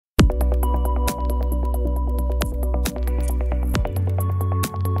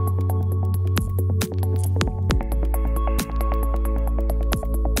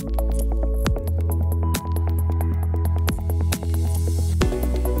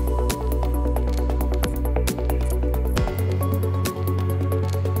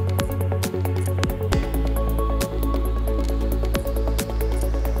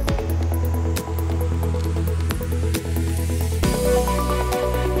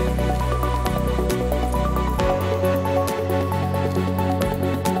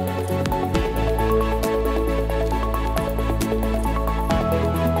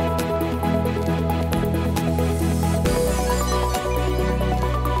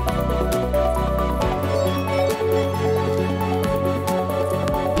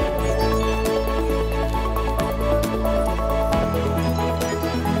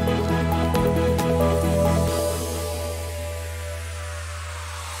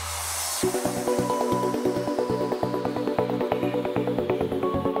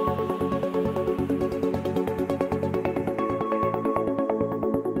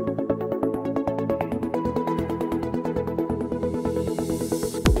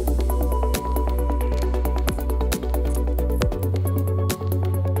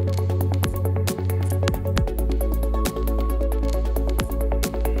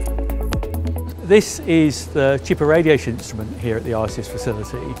this is the chipper radiation instrument here at the ISIS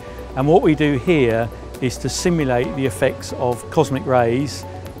facility, and what we do here is to simulate the effects of cosmic rays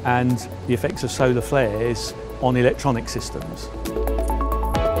and the effects of solar flares on electronic systems.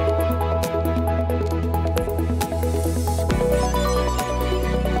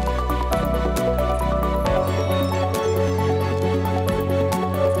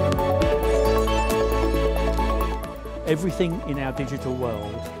 Everything in our digital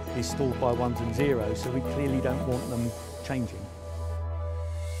world is stored by ones and zeros, so we clearly don't want them changing.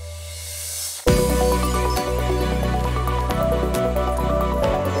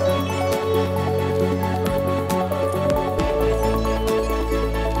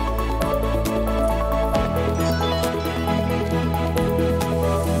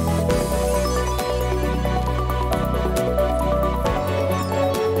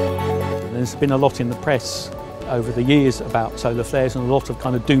 There's been a lot in the press over the years about solar flares and a lot of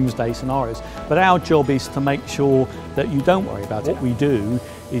kind of doomsday scenarios. But our job is to make sure that you don't worry about it. What we do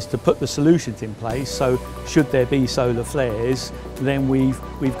is to put the solutions in place, so should there be solar flares, then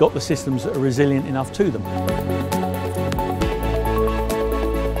we've got the systems that are resilient enough to them.